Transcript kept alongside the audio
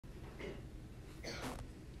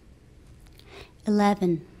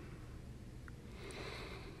11.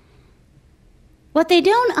 What they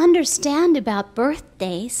don't understand about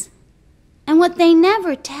birthdays, and what they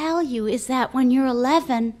never tell you, is that when you're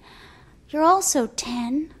 11, you're also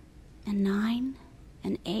 10 and 9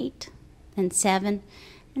 and 8 and 7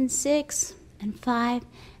 and 6 and 5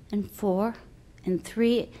 and 4 and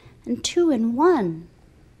 3 and 2 and 1.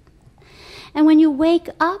 And when you wake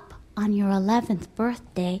up on your 11th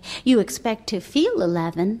birthday, you expect to feel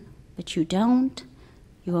 11, but you don't.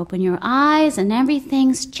 You open your eyes and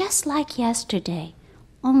everything's just like yesterday,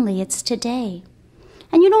 only it's today.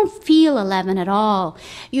 And you don't feel 11 at all.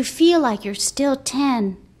 You feel like you're still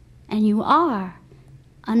 10, and you are,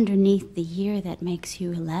 underneath the year that makes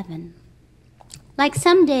you 11. Like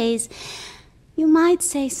some days, you might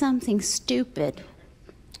say something stupid,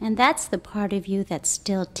 and that's the part of you that's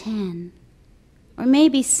still 10. Or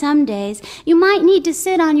maybe some days you might need to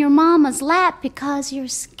sit on your mama's lap because you're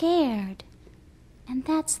scared, and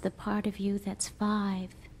that's the part of you that's 5.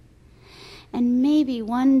 And maybe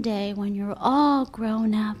one day when you're all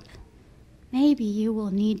grown up, maybe you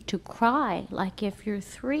will need to cry like if you're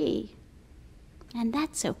 3. And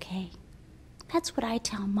that's okay. That's what I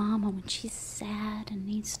tell Mama when she's sad and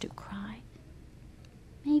needs to cry.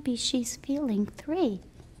 Maybe she's feeling 3.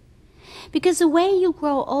 Because the way you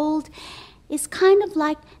grow old is kind of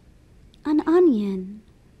like an onion,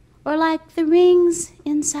 or like the rings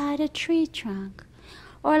inside a tree trunk,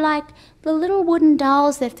 or like the little wooden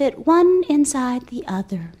dolls that fit one inside the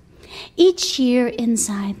other, each year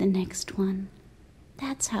inside the next one.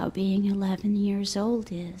 That's how being 11 years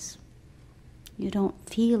old is. You don't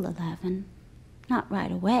feel 11, not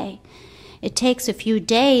right away. It takes a few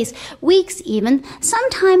days, weeks even,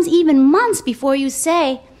 sometimes even months before you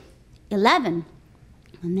say 11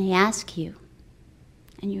 when they ask you.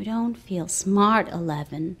 And you don't feel smart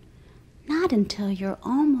 11, not until you're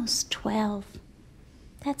almost 12.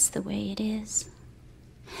 That's the way it is.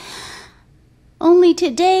 Only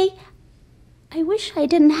today, I wish I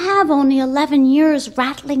didn't have only 11 years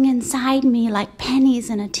rattling inside me like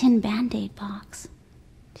pennies in a tin Band-Aid box.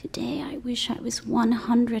 Today, I wish I was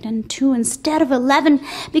 102 instead of 11,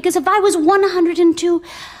 because if I was 102,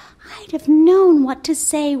 I'd have known what to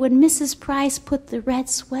say when Mrs. Price put the red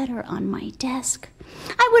sweater on my desk.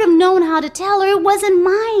 I would have known how to tell her it wasn't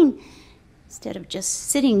mine, instead of just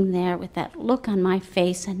sitting there with that look on my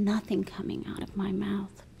face and nothing coming out of my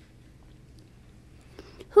mouth.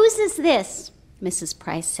 "Whose is this?" Mrs.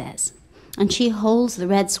 Price says, and she holds the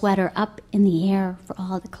red sweater up in the air for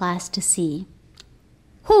all the class to see.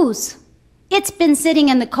 "Whose? It's been sitting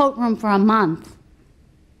in the coat room for a month."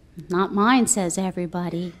 "Not mine," says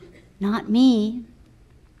everybody. "Not me."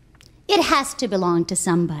 "It has to belong to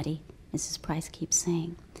somebody," Mrs. Price keeps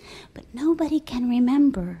saying, but nobody can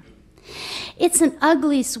remember. It's an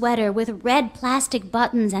ugly sweater with red plastic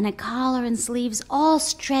buttons and a collar and sleeves all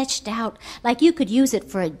stretched out like you could use it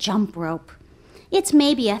for a jump rope. It's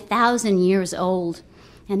maybe 1,000 years old,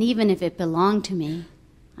 and even if it belonged to me,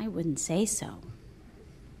 I wouldn't say so.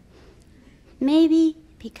 Maybe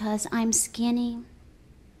because I'm skinny.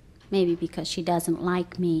 Maybe because she doesn't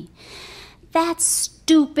like me. "That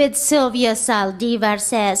stupid Sylvia Saldivar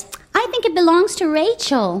says, I think it belongs to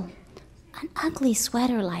Rachel." An ugly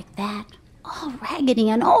sweater like that, all raggedy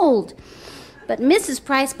and old. But Mrs.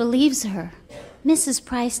 Price believes her. Mrs.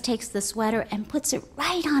 Price takes the sweater and puts it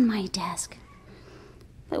right on my desk.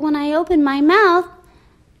 But when I open my mouth,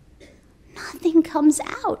 nothing comes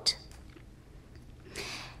out.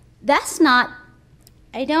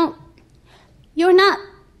 "You're not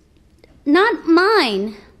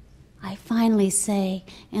mine," I finally say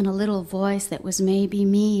in a little voice that was maybe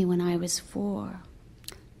me when I was 4.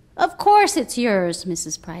 "Of course it's yours,"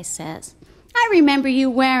 Mrs. Price says. "I remember you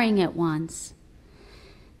wearing it once."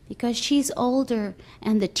 Because she's older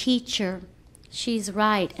and the teacher, she's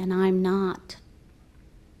right and I'm not.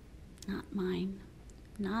 Not mine,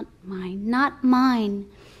 not mine, not mine.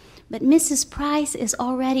 But Mrs. Price is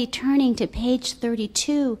already turning to page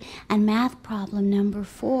 32 and math problem number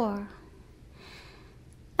 4.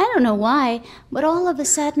 I don't know why, but all of a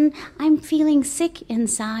sudden I'm feeling sick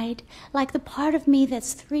inside, like the part of me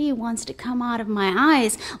that's 3 wants to come out of my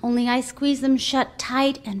eyes, only I squeeze them shut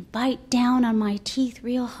tight and bite down on my teeth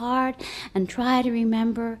real hard and try to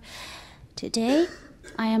remember. Today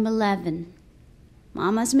I am 11.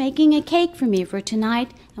 Mama's making a cake for me for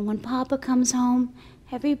tonight, and when Papa comes home,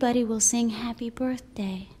 everybody will sing happy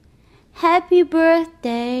birthday. Happy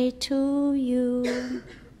birthday to you.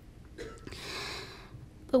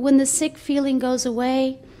 But when the sick feeling goes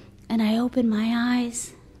away and I open my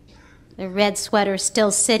eyes, the red sweater's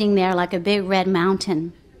still sitting there like a big red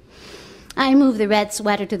mountain. I move the red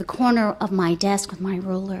sweater to the corner of my desk with my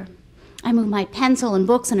ruler. I move my pencil and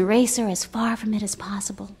books and eraser as far from it as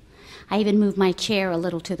possible. I even move my chair a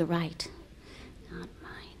little to the right. Not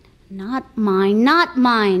mine, not mine, not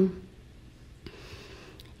mine.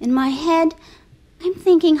 In my head, I'm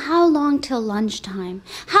thinking how long till lunchtime?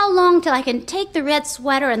 How long till I can take the red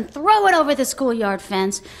sweater and throw it over the schoolyard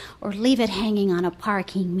fence, or leave it hanging on a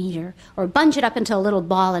parking meter, or bunch it up into a little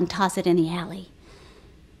ball and toss it in the alley?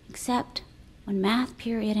 Except when math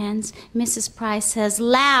period ends, Mrs. Price says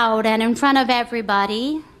loud and in front of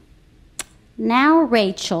everybody, "Now,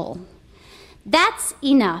 Rachel, that's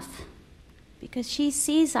enough." Because she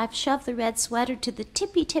sees I've shoved the red sweater to the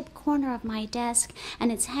tippy-tip corner of my desk,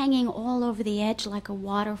 and it's hanging all over the edge like a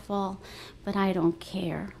waterfall, but I don't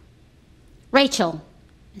care. "Rachel,"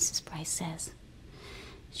 Mrs. Price says.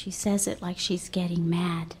 She says it like she's getting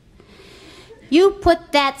mad. "You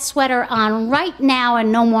put that sweater on right now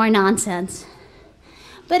and no more nonsense."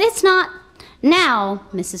 "But it's not now,"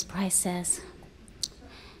 Mrs. Price says.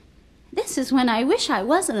 This is when I wish I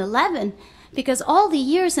wasn't 11, because all the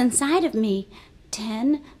years inside of me,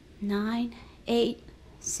 10, 9, 8,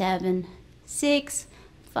 7, 6,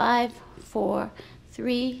 5, 4,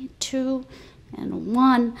 3, 2, and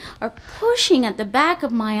 1, are pushing at the back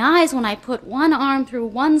of my eyes when I put one arm through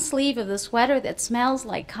one sleeve of the sweater that smells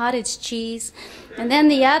like cottage cheese, and then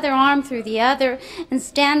the other arm through the other, and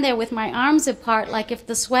stand there with my arms apart like if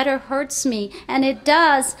the sweater hurts me, and it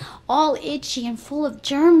does, all itchy and full of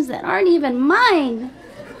germs that aren't even mine.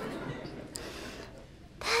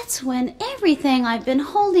 That's when everything I've been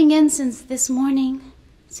holding in since this morning,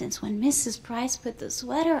 since when Mrs. Price put the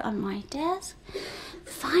sweater on my desk,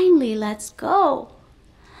 finally lets go.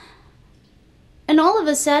 And all of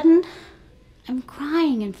a sudden, I'm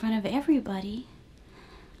crying in front of everybody.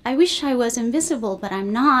 I wish I was invisible, but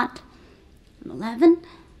I'm not. I'm 11,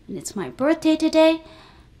 and it's my birthday today,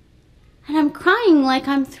 and I'm crying like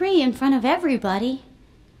I'm 3 in front of everybody.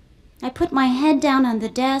 I put my head down on the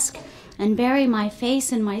desk and bury my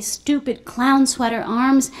face in my stupid clown sweater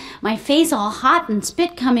arms, my face all hot and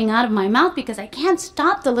spit coming out of my mouth because I can't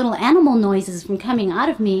stop the little animal noises from coming out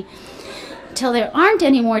of me, till there aren't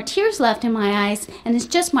any more tears left in my eyes, and it's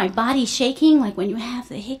just my body shaking like when you have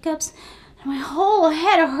the hiccups, and my whole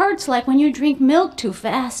head hurts like when you drink milk too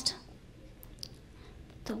fast.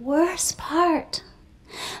 The worst part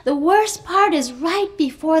is right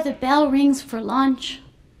before the bell rings for lunch.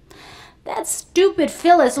 That stupid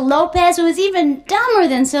Phyllis Lopez, who is even dumber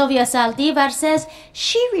than Sylvia Saldivar, says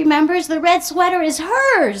she remembers the red sweater is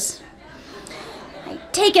hers. I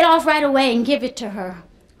take it off right away and give it to her.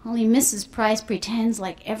 Only Mrs. Price pretends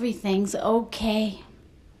like everything's okay.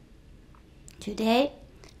 Today,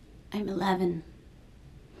 I'm 11.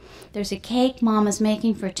 There's a cake Mama's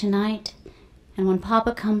making for tonight, and when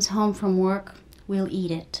Papa comes home from work, we'll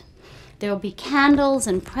eat it. There'll be candles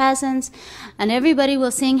and presents, and everybody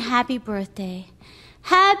will sing happy birthday.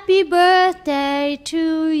 Happy birthday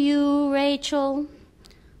to you, Rachel.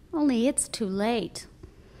 Only it's too late.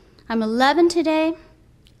 I'm 11 today.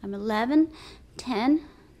 I'm 11, 10,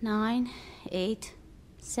 9, 8,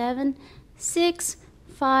 7, 6,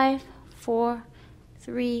 5, 4,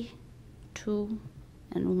 3, 2,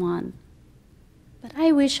 and 1. But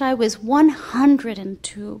I wish I was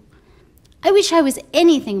 102. I wish I was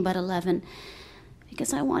anything but 11,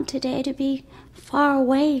 because I want today to be far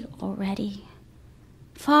away already.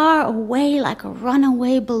 Far away like a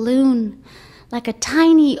runaway balloon, like a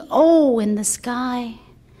tiny O in the sky.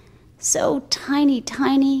 So tiny,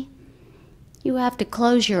 tiny, you have to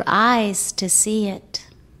close your eyes to see it.